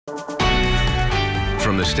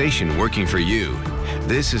from the station working for you.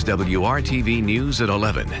 This is WRTV News at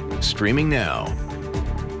 11, streaming now.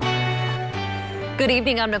 Good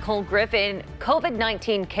evening, I'm Nicole Griffin.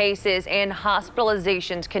 COVID-19 cases and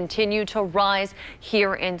hospitalizations continue to rise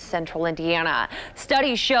here in central Indiana.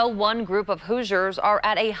 Studies show one group of Hoosiers are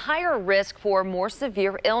at a higher risk for more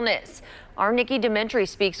severe illness. Our Nikki Dementri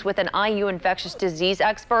speaks with an IU infectious disease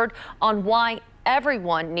expert on why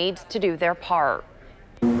everyone needs to do their part.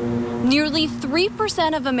 Nearly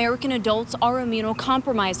 3% of American adults are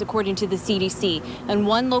immunocompromised, according to the CDC. And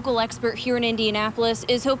one local expert here in Indianapolis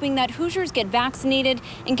is hoping that Hoosiers get vaccinated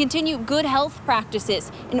and continue good health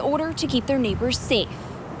practices in order to keep their neighbors safe.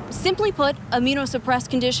 Simply put, immunosuppressed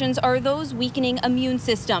conditions are those weakening immune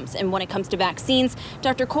systems. And when it comes to vaccines,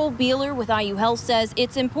 Dr. Cole Beeler with IU Health says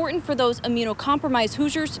it's important for those immunocompromised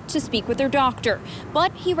Hoosiers to speak with their doctor.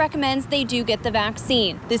 But he recommends they do get the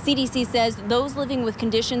vaccine. The CDC says those living with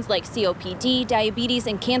conditions like COPD, diabetes,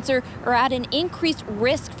 and cancer are at an increased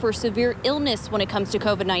risk for severe illness when it comes to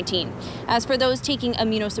COVID-19. As for those taking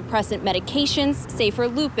immunosuppressant medications, say for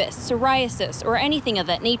lupus, psoriasis, or anything of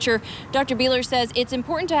that nature, Dr. Beeler says it's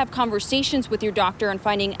important to have conversations with your doctor on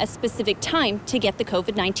finding a specific time to get the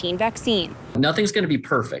COVID-19 vaccine. Nothing's going to be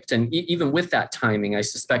perfect. And even with that timing, I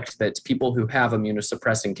suspect that people who have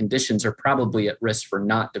immunosuppressing conditions are probably at risk for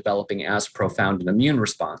not developing as profound an immune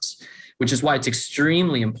response, which is why it's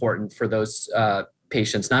extremely important for those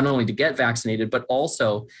patients not only to get vaccinated, but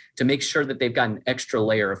also to make sure that they've got an extra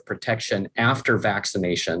layer of protection after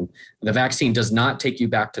vaccination. The vaccine does not take you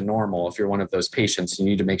back to normal. If you're one of those patients, you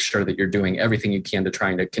need to make sure that you're doing everything you can to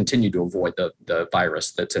try and continue to avoid the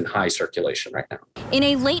virus that's in high circulation right now. In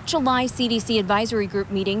a late July CDC advisory group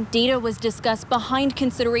meeting, data was discussed behind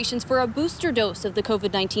considerations for a booster dose of the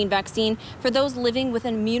COVID-19 vaccine for those living with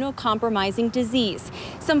an immunocompromising disease.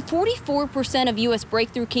 Some 44% of U.S.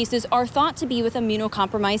 breakthrough cases are thought to be with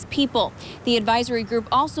immunocompromised people. The advisory group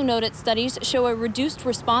also noted studies show a reduced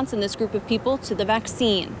response in this group of people to the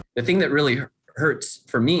vaccine. The thing that really hurts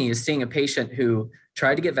for me is seeing a patient who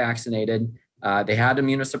tried to get vaccinated, they had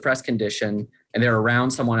immunosuppressed condition, and they're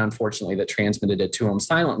around someone, unfortunately, that transmitted it to them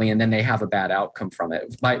silently, and then they have a bad outcome from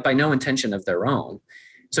it by no intention of their own.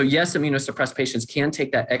 So yes, immunosuppressed patients can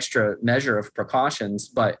take that extra measure of precautions,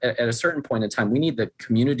 but at a certain point in time, we need the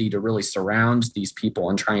community to really surround these people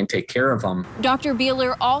and try and take care of them. Dr.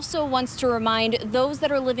 Beeler also wants to remind those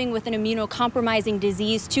that are living with an immunocompromising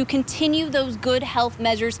disease to continue those good health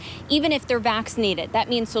measures, even if they're vaccinated. That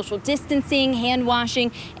means social distancing, hand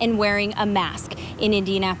washing, and wearing a mask. In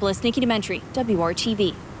Indianapolis, Nikki Dementri,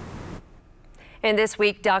 WRTV. And this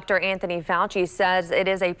week, Dr. Anthony Fauci says it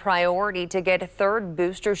is a priority to get a third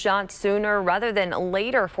booster shot sooner rather than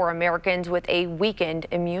later for Americans with a weakened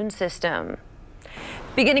immune system.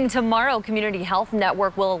 Beginning tomorrow, Community Health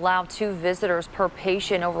Network will allow 2 visitors per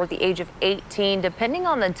patient over the age of 18, depending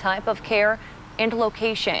on the type of care and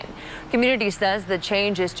location. Community says the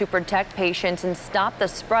change is to protect patients and stop the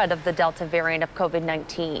spread of the Delta variant of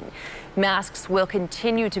COVID-19. Masks will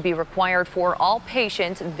continue to be required for all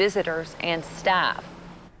patients, visitors, and staff.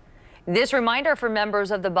 This reminder for members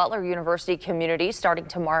of the Butler University community: starting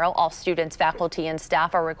tomorrow, all students, faculty, and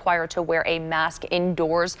staff are required to wear a mask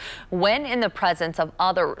indoors when in the presence of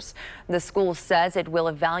others. The school says it will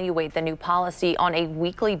evaluate the new policy on a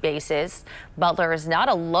weekly basis. Butler is not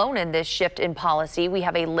alone in this shift in policy. We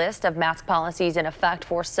have a list of mask policies in effect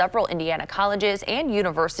for several Indiana colleges and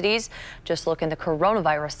universities. Just look in the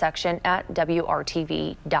coronavirus section at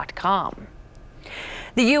WRTV.com.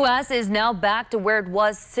 The U.S. is now back to where it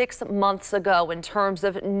was 6 months ago in terms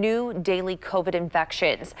of new daily COVID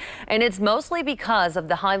infections. And it's mostly because of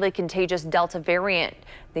the highly contagious Delta variant.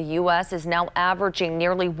 The U.S. is now averaging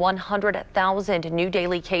nearly 100,000 new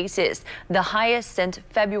daily cases, the highest since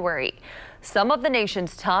February. Some of the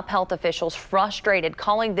nation's top health officials frustrated,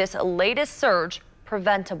 calling this latest surge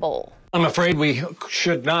preventable. I'm afraid we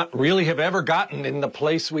should not really have ever gotten in the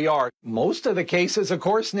place we are. Most of the cases, of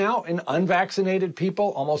course, now in unvaccinated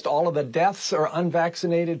people. Almost all of the deaths are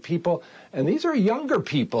unvaccinated people. And these are younger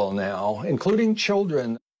people now, including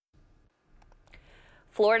children.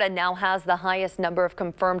 Florida now has the highest number of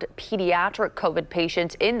confirmed pediatric COVID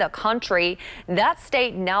patients in the country. That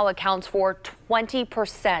state now accounts for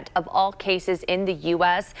 20% of all cases in the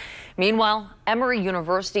U.S. Meanwhile, Emory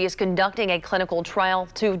University is conducting a clinical trial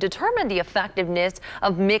to determine the effectiveness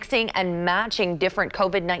of mixing and matching different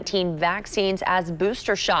COVID-19 vaccines as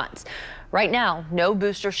booster shots. Right now, no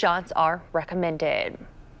booster shots are recommended.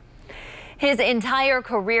 His entire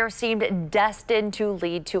career seemed destined to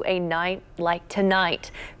lead to a night like tonight.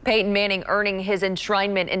 Peyton Manning earning his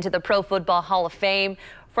enshrinement into the Pro Football Hall of Fame.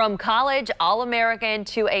 From college All-American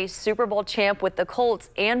to a Super Bowl champ with the Colts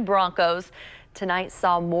and Broncos, tonight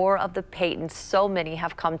saw more of the Peytons so many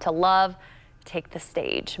have come to love take the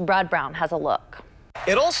stage. Brad Brown has a look.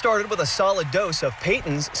 It all started with a solid dose of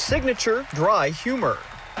Peyton's signature dry humor.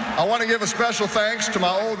 I want to give a special thanks to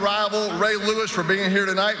my old rival, Ray Lewis, for being here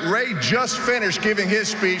tonight. Ray just finished giving his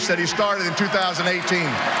speech that he started in 2018.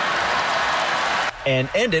 And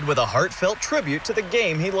ended with a heartfelt tribute to the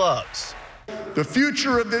game he loves. The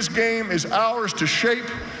future of this game is ours to shape.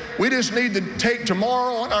 We just need to take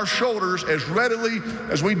tomorrow on our shoulders as readily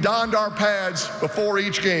as we donned our pads before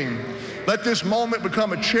each game. Let this moment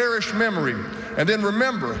become a cherished memory. And then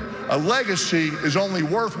remember, a legacy is only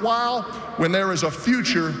worthwhile when there is a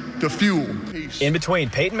future to fuel. Peace. In between,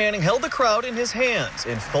 Peyton Manning held the crowd in his hands,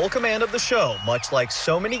 in full command of the show, much like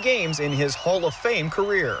so many games in his Hall of Fame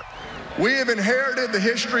career. We have inherited the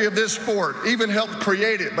history of this sport, even helped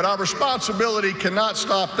create it, but our responsibility cannot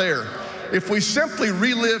stop there. If we simply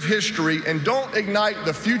relive history and don't ignite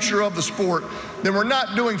the future of the sport, then we're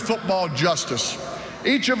not doing football justice.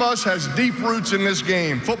 Each of us has deep roots in this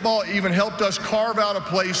game. Football even helped us carve out a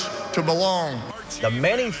place to belong. The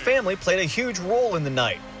Manning family played a huge role in the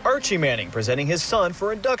night. Archie Manning presenting his son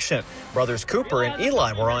for induction. Brothers Cooper and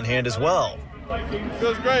Eli were on hand as well.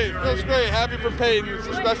 Feels great. Feels great. Happy for Peyton. It's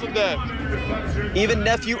a special day. Even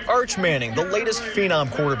nephew Arch Manning, the latest phenom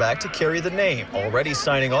quarterback to carry the name, already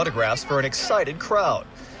signing autographs for an excited crowd.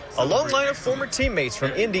 A long line of former teammates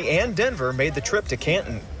from Indy and Denver made the trip to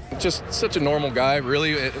Canton. Just such a normal guy,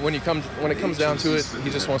 really. When it comes down to it, he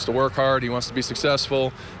just wants to work hard. He wants to be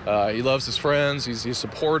successful. He loves his friends. He's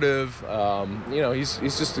supportive. You know, he's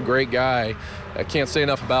just a great guy. I can't say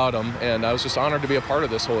enough about him, and I was just honored to be a part of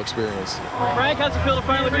this whole experience. Frank, how's it feel to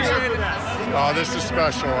finally be here? Oh, this is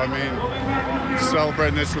special. I mean,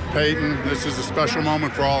 celebrating this with Peyton, this is a special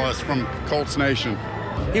moment for all of us from Colts Nation.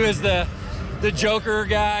 He was the Joker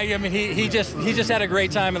guy. I mean, he just had a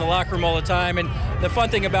great time in the locker room all the time. And the fun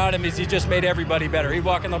thing about him is he just made everybody better. He'd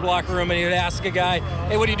walk in the locker room and he would ask a guy,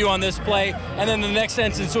 hey, what do you do on this play? And then the next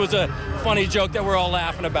sentence was a funny joke that we're all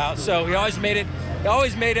laughing about. So he always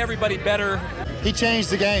made everybody better. He changed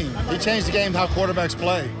the game. He changed the game how quarterbacks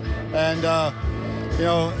play. And, you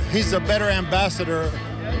know, he's a better ambassador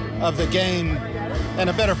of the game and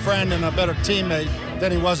a better friend and a better teammate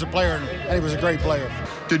than he was a player. And he was a great player.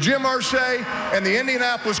 To Jim Irsay and the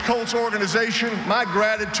Indianapolis Colts organization, my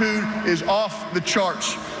gratitude is off the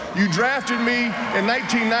charts. You drafted me in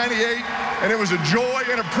 1998, and it was a joy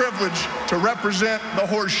and a privilege to represent the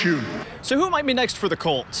Horseshoe. So who might be next for the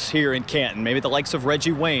Colts here in Canton? Maybe the likes of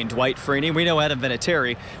Reggie Wayne, Dwight Freeney. We know Adam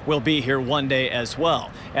Vinatieri will be here one day as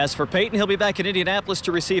well. As for Peyton, he'll be back in Indianapolis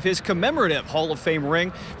to receive his commemorative Hall of Fame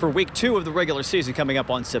ring for Week 2 of the regular season coming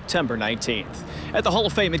up on September 19th. At the Hall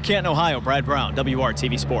of Fame in Canton, Ohio, Brad Brown,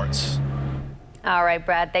 WRTV Sports. All right,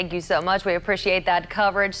 Brad, thank you so much. We appreciate that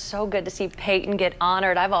coverage. So good to see Peyton get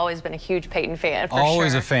honored. I've always been a huge Peyton fan, for sure.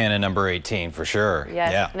 Always a fan of number 18, for sure.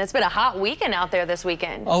 Yes, yeah. And it's been a hot weekend out there this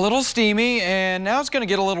weekend. A little steamy, and now it's going to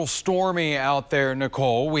get a little stormy out there,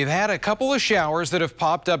 Nicole. We've had a couple of showers that have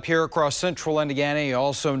popped up here across central Indiana. You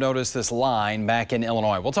also notice this line back in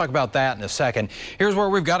Illinois. We'll talk about that in a second. Here's where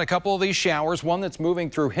we've got a couple of these showers. One that's moving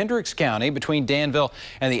through Hendricks County between Danville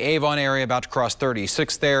and the Avon area, about to cross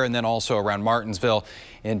 36 there, and then also around Martinsville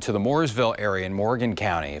into the Mooresville area in Morgan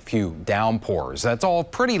County. A few downpours. That's all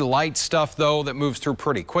pretty light stuff, though, that moves through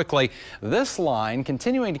pretty quickly. This line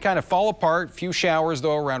continuing to kind of fall apart. A few showers,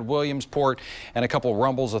 though, around Williamsport and a couple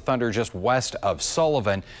rumbles of thunder just west of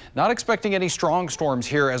Sullivan. Not expecting any strong storms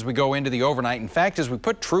here as we go into the overnight. In fact, as we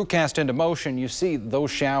put TrueCast into motion, you see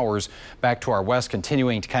those showers back to our west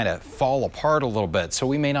continuing to kind of fall apart a little bit. So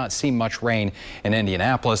we may not see much rain in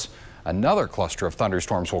Indianapolis. Another cluster of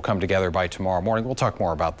thunderstorms will come together by tomorrow morning. We'll talk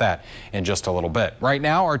more about that in just a little bit. Right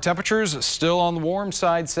now, our temperatures still on the warm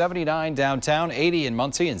side, 79 downtown, 80 in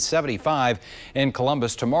Muncie, and 75 in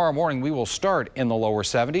Columbus. Tomorrow morning, we will start in the lower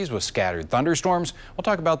 70s with scattered thunderstorms. We'll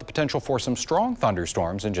talk about the potential for some strong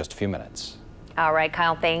thunderstorms in just a few minutes. All right,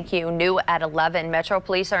 Kyle, thank you. New at 11, Metro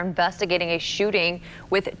Police are investigating a shooting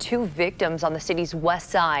with 2 victims on the city's west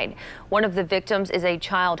side. One of the victims is a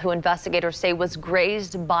child who investigators say was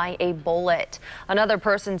grazed by a bullet. Another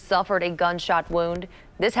person suffered a gunshot wound.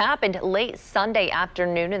 This happened late Sunday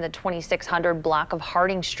afternoon in the 2600 block of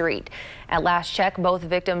Harding Street. At last check, both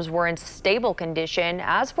victims were in stable condition.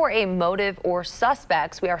 As for a motive or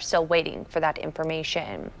suspects, we are still waiting for that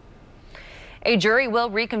information. A jury will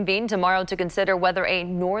reconvene tomorrow to consider whether a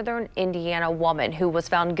northern Indiana woman who was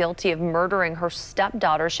found guilty of murdering her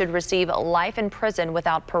stepdaughter should receive life in prison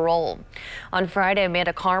without parole. On Friday,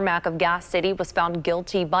 Amanda Carmack of Gas City was found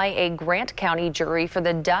guilty by a Grant County jury for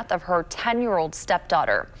the death of her 10-year-old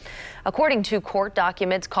stepdaughter. According to court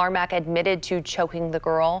documents, Carmack admitted to choking the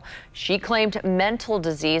girl. She claimed mental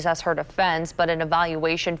disease as her defense, but an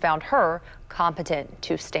evaluation found her competent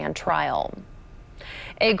to stand trial.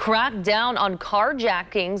 A crackdown on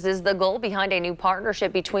carjackings is the goal behind a new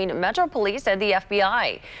partnership between Metro Police and the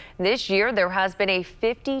FBI. This year, there has been a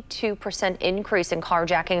 52% increase in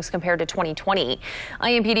carjackings compared to 2020.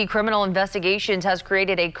 IMPD Criminal Investigations has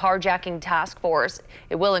created a carjacking task force.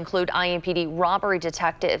 It will include IMPD robbery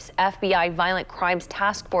detectives, FBI violent crimes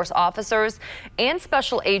task force officers, and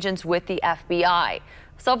special agents with the FBI.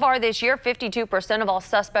 So far this year, 52% of all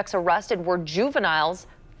suspects arrested were juveniles.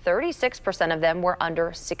 36% of them were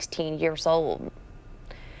under 16 years old.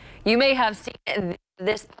 You may have seen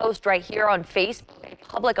this post right here on Facebook, a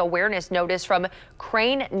public awareness notice from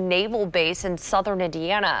Crane Naval Base in southern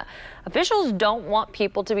Indiana. Officials don't want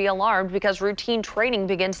people to be alarmed because routine training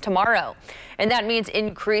begins tomorrow, and that means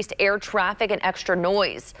increased air traffic and extra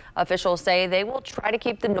noise. Officials say they will try to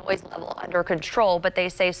keep the noise level under control, but they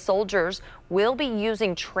say soldiers will be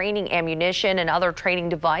using training ammunition and other training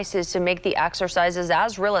devices to make the exercises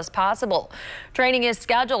as real as possible. Training is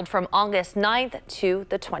scheduled from August 9th to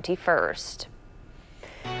the 21st.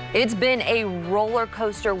 It's been a roller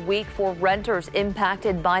coaster week for renters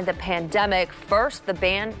impacted by the pandemic. First, the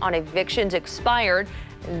ban on evictions expired.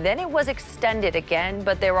 Then it was extended again,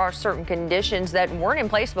 but there are certain conditions that weren't in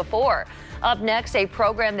place before. Up next, a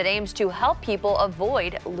program that aims to help people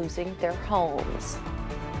avoid losing their homes.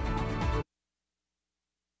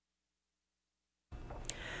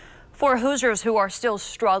 For Hoosiers who are still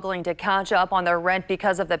struggling to catch up on their rent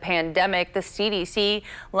because of the pandemic, the CDC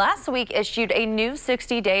last week issued a new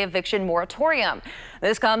 60-day eviction moratorium.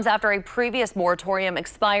 This comes after a previous moratorium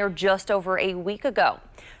expired just over a week ago.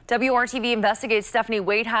 WRTV Investigates Stephanie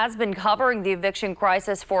Wade has been covering the eviction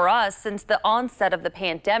crisis for us since the onset of the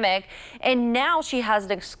pandemic, and now she has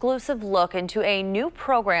an exclusive look into a new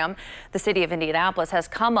program the city of Indianapolis has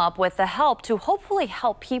come up with to help hopefully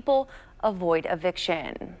help people avoid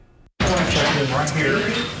eviction.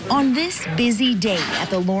 On this busy day at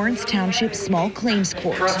the Lawrence Township Small Claims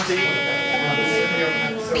Court,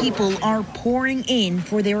 people are pouring in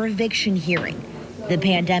for their eviction hearing. The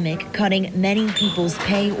pandemic cutting many people's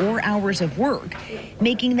pay or hours of work,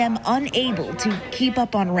 making them unable to keep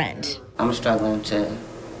up on rent. I'm struggling to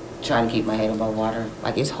try to keep my head above water.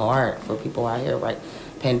 Like, it's hard for people out here, right?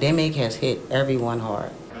 Pandemic has hit everyone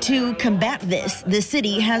hard. To combat this, the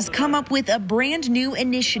city has come up with a brand new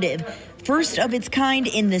initiative, first of its kind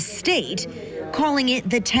in the state, calling it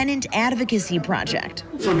the Tenant Advocacy Project.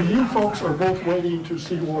 So you folks are both waiting to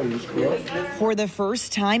see lawyers, correct? For the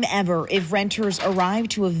first time ever, if renters arrive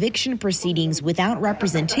to eviction proceedings without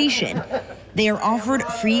representation, they are offered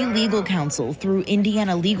free legal counsel through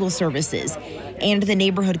Indiana Legal Services and the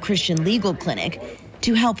Neighborhood Christian Legal Clinic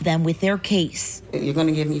to help them with their case. You're going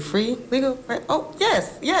to give me free legal? Oh,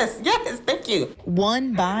 yes, thank you.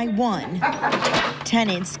 One by one,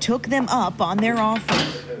 tenants took them up on their offer.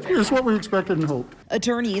 It's what we expected and hoped.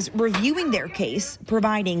 Attorneys reviewing their case,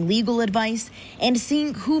 providing legal advice, and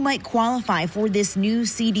seeing who might qualify for this new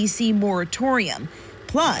CDC moratorium.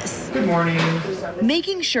 Plus, good morning,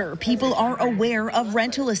 making sure people are aware of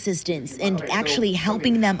rental assistance and actually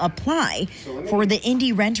helping them apply for the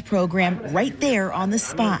Indy Rent program right there on the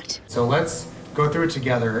spot. So let's go through it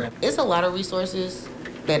together. It's a lot of resources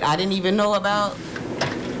that I didn't even know about.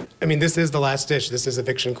 I mean, this is the last ditch. This is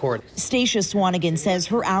eviction court. Stacia Swanigan says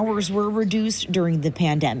her hours were reduced during the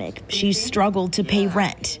pandemic. She struggled to pay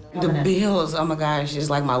rent. The bills, oh my gosh, it's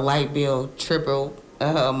like my light bill tripled.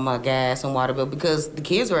 My gas and water bill because the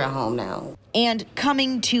kids are at home now. And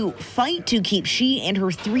coming to fight to keep she and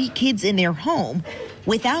her 3 kids in their home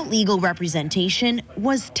without legal representation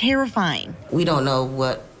was terrifying. We don't know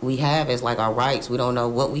what we have as like our rights. We don't know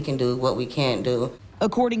what we can do, what we can't do.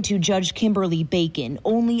 According to Judge Kimberly Bacon,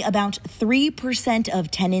 only about 3% of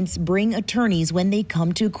tenants bring attorneys when they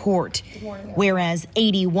come to court, whereas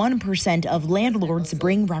 81% of landlords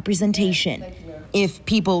bring representation. If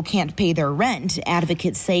people can't pay their rent,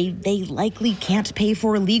 advocates say they likely can't pay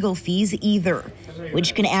for legal fees either,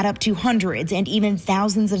 which can add up to hundreds and even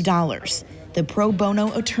thousands of dollars. The pro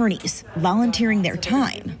bono attorneys volunteering their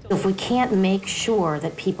time. If we can't make sure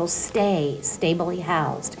that people stay stably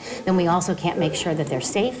housed, then we also can't make sure that they're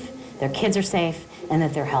safe, their kids are safe, and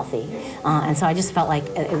that they're healthy. And so I just felt like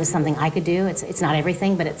it was something I could do. It's not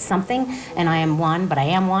everything, but it's something, and I am one, but I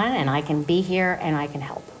am one, and I can be here and I can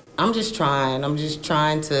help. I'm just trying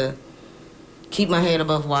to keep my head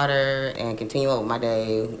above water and continue on with my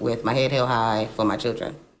day with my head held high for my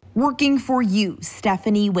children. Working for you,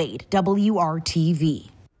 Stephanie Wade, WRTV.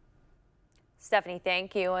 Stephanie,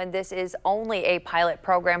 thank you. And this is only a pilot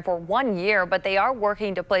program for 1 year, but they are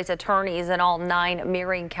working to place attorneys in all 9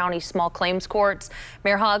 Marion County small claims courts.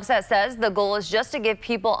 Mayor Hogsett says the goal is just to give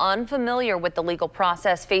people unfamiliar with the legal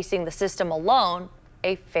process facing the system alone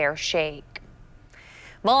a fair shake.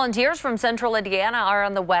 Volunteers from Central Indiana are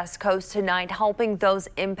on the West Coast tonight helping those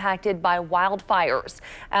impacted by wildfires.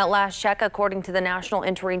 At last check, according to the National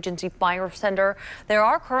Interagency Fire Center, there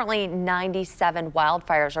are currently 97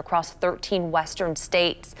 wildfires across 13 western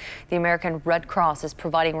states. The American Red Cross is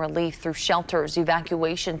providing relief through shelters,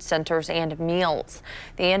 evacuation centers, and meals.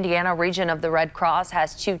 The Indiana region of the Red Cross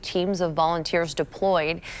has 2 teams of volunteers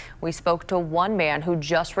deployed. We spoke to one man who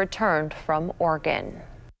just returned from Oregon.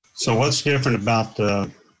 So what's different about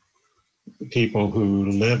the people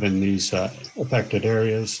who live in these affected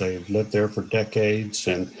areas? They've lived there for decades,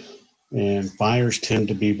 and fires tend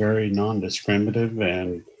to be very non-discriminative,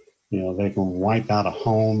 and they can wipe out a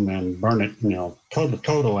home and burn it,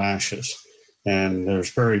 total ashes, and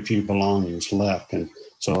there's very few belongings left, and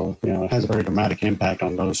so it has a very dramatic impact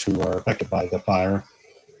on those who are affected by the fire,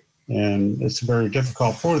 and it's very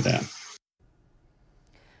difficult for them.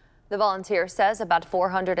 The volunteer says about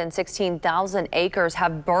 416,000 acres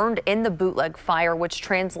have burned in the bootleg fire, which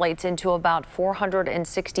translates into about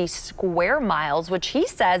 460 square miles, which he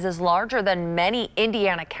says is larger than many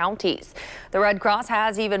Indiana counties. The Red Cross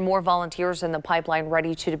has even more volunteers in the pipeline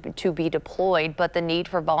ready to be deployed, but the need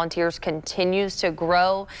for volunteers continues to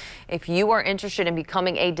grow. If you are interested in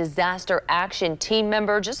becoming a disaster action team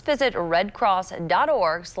member, just visit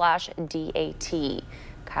redcross.org/DAT.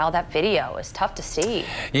 Kyle, that video is tough to see.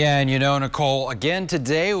 Yeah, and Nicole, again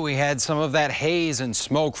today we had some of that haze and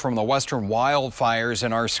smoke from the western wildfires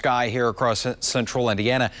in our sky here across central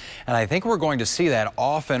Indiana. And I think we're going to see that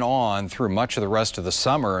off and on through much of the rest of the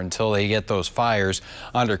summer until they get those fires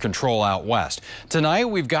under control out west. Tonight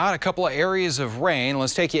we've got a couple of areas of rain.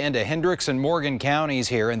 Let's take you into Hendricks and Morgan counties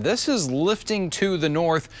here. And this is lifting to the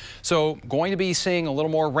north. So going to be seeing a little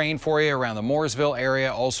more rain for you around the Mooresville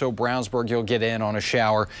area. Also Brownsburg, you'll get in on a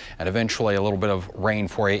shower, and eventually a little bit of rain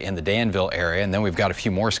for you in the Danville area. And then we've got a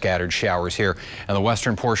few more scattered showers here in the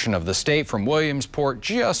western portion of the state from Williamsport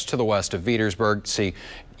just to the west of Petersburg. See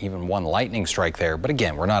even one lightning strike there. But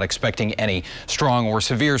again, we're not expecting any strong or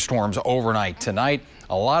severe storms overnight tonight.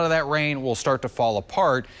 A lot of that rain will start to fall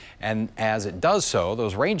apart, and as it does so,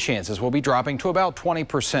 those rain chances will be dropping to about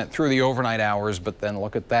 20% through the overnight hours. But then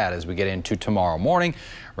look at that as we get into tomorrow morning.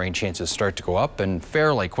 Rain chances start to go up and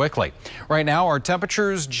fairly quickly. Right now, our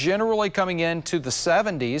temperatures generally coming into the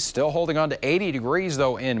 70s, still holding on to 80 degrees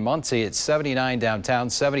though in Muncie. It's 79 downtown,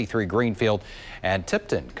 73 Greenfield, and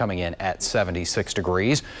Tipton coming in at 76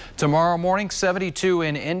 degrees. Tomorrow morning, 72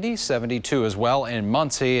 in Indy, 72 as well in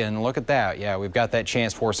Muncie. And look at that. Yeah, we've got that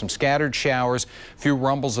chance for some scattered showers, few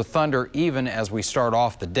rumbles of thunder even as we start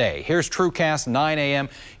off the day. Here's TrueCast 9 a.m.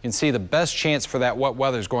 You can see the best chance for that wet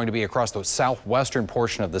weather is going to be across the southwestern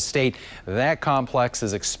portion of the state. That complex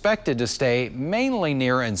is expected to stay mainly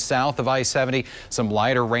near and south of I-70. Some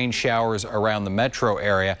lighter rain showers around the metro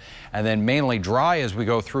area, and then mainly dry as we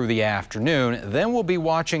go through the afternoon. Then we'll be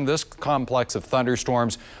watching this complex of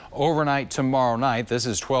thunderstorms overnight tomorrow night. This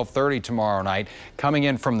is 12:30 tomorrow night, coming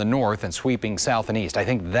in from the north and sweeping south and east. I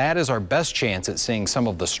think that is our best chance at seeing some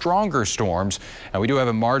of the stronger storms. And we do have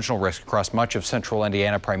a marginal risk across much of central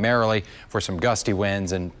Indiana, primarily for some gusty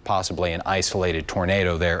winds and possibly an isolated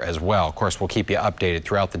tornado there as well. Of course, we'll keep you updated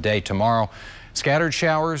throughout the day tomorrow. Scattered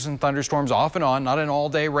showers and thunderstorms off and on, not an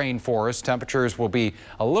all-day rain for us. Temperatures will be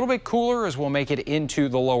a little bit cooler as we'll make it into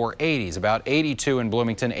the lower 80s, about 82 in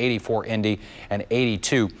Bloomington, 84 Indy, and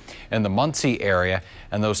 82 in the Muncie area.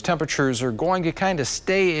 And those temperatures are going to kind of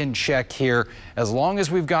stay in check here as long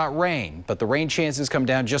as we've got rain. But the rain chances come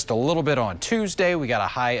down just a little bit on Tuesday. We got a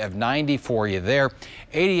high of 90 for you there.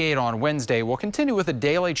 88 on Wednesday. We'll continue with a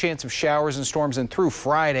daily chance of showers and storms and through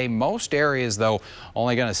Friday. Most areas, though,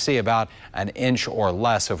 only going to see about an inch or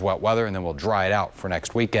less of wet weather, and then we'll dry it out for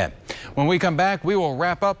next weekend. When we come back, we will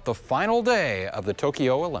wrap up the final day of the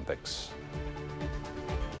Tokyo Olympics.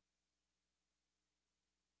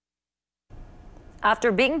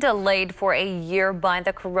 After being delayed for a year by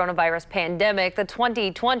the coronavirus pandemic, the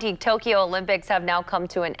 2020 Tokyo Olympics have now come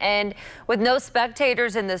to an end. With no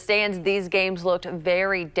spectators in the stands, these games looked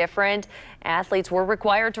very different. Athletes were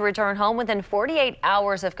required to return home within 48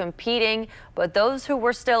 hours of competing, but those who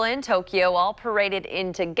were still in Tokyo all paraded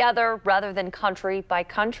in together rather than country by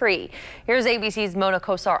country. Here's ABC's Mona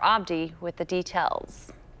Kosar Abdi with the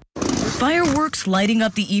details. Fireworks lighting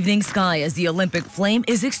up the evening sky as the Olympic flame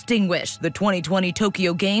is extinguished. The 2020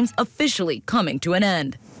 Tokyo Games officially coming to an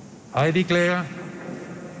end. I declare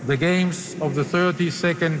the Games of the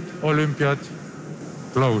 32nd Olympiad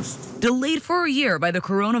closed. Delayed for a year by the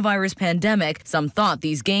coronavirus pandemic, some thought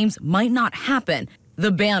these games might not happen. The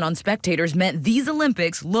ban on spectators meant these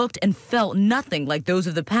Olympics looked and felt nothing like those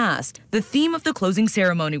of the past. The theme of the closing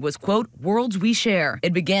ceremony was, quote, "Worlds We Share."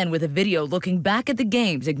 It began with a video looking back at the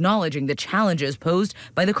games, acknowledging the challenges posed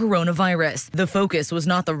by the coronavirus. The focus was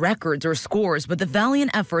not the records or scores, but the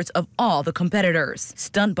valiant efforts of all the competitors.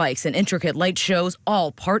 Stunt bikes and intricate light shows,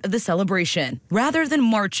 all part of the celebration. Rather than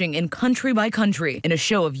marching in country by country, in a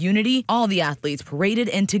show of unity, all the athletes paraded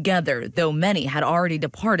in together, though many had already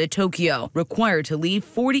departed Tokyo, required to leave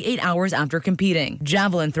 48 hours after competing.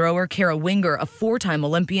 Javelin thrower Kara Winger, a four-time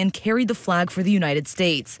Olympian, carried the flag for the United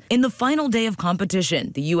States. In the final day of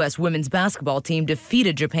competition, the U.S. women's basketball team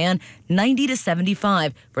defeated Japan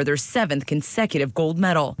 90-75 for their 7th consecutive gold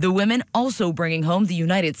medal. The women also bringing home the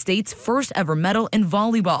United States' first ever medal in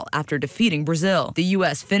volleyball after defeating Brazil. The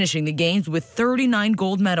U.S. finishing the games with 39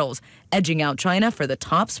 gold medals, edging out China for the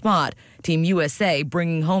top spot. Team USA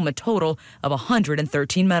bringing home a total of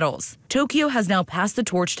 113 medals. Tokyo has now passed the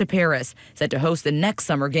torch to Paris, set to host the next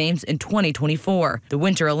Summer Games in 2024. The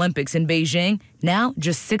Winter Olympics in Beijing now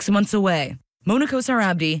just 6 months away. Mona Kosar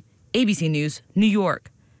Abdi, ABC News, New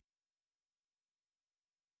York.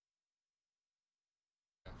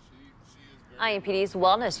 IMPD's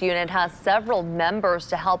Wellness Unit has several members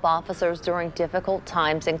to help officers during difficult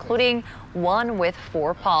times, including one with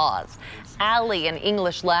 4 paws. Allie, an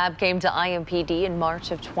English lab, came to IMPD in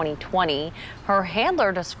March of 2020. Her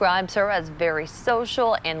handler describes her as very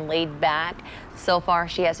social and laid back. So far,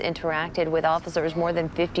 she has interacted with officers more than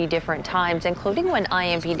 50 different times, including when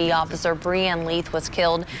IMPD officer Breanne Leith was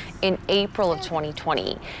killed in April of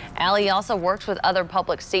 2020. Allie also works with other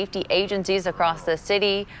public safety agencies across the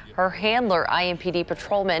city. Her handler, IMPD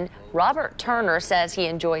patrolman Robert Turner, says he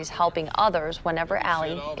enjoys helping others whenever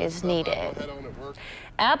Allie is needed.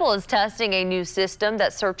 Apple is testing a new system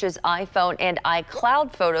that searches iPhone and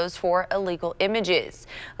iCloud photos for illegal images.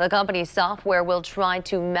 The company's software will try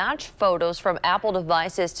to match photos from Apple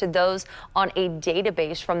devices to those on a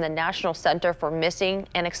database from the National Center for Missing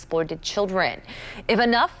and Exploited Children. If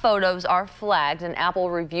enough photos are flagged, an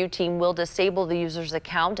Apple review team will disable the user's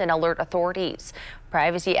account and alert authorities.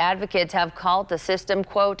 Privacy advocates have called the system,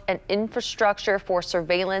 quote, an infrastructure for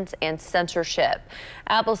surveillance and censorship.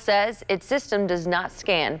 Apple says its system does not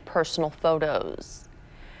scan personal photos.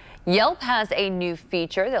 Yelp has a new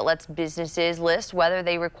feature that lets businesses list whether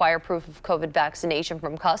they require proof of COVID vaccination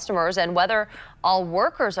from customers and whether all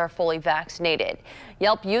workers are fully vaccinated.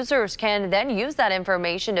 Yelp users can then use that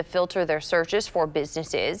information to filter their searches for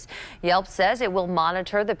businesses. Yelp says it will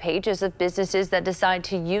monitor the pages of businesses that decide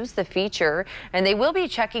to use the feature, and they will be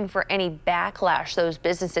checking for any backlash those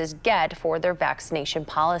businesses get for their vaccination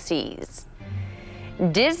policies.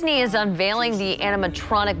 Disney is unveiling the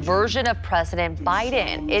animatronic version of President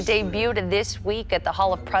Biden. It debuted this week at the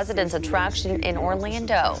Hall of Presidents attraction in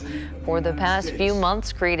Orlando. For the past few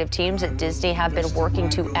months, creative teams at Disney have been working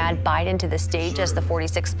to add Biden to the stage as the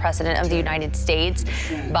 46th president of the United States.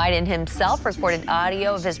 Biden himself recorded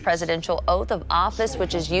audio of his presidential oath of office,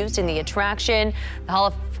 which is used in the attraction.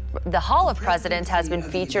 The Hall of Presidents has been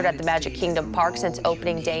featured at the Magic Kingdom Park since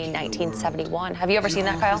opening day in 1971. Have you ever seen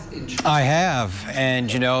that, Kyle? I have,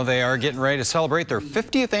 and you know, they are getting ready to celebrate their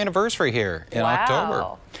 50th anniversary here in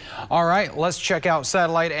October. All right, let's check out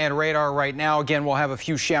satellite and radar right now. Again, we'll have a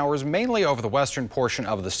few showers mainly over the western portion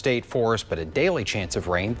of the state for us, but a daily chance of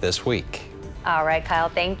rain this week. All right, Kyle,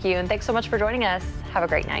 thank you, and thanks so much for joining us. Have a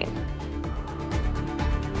great night.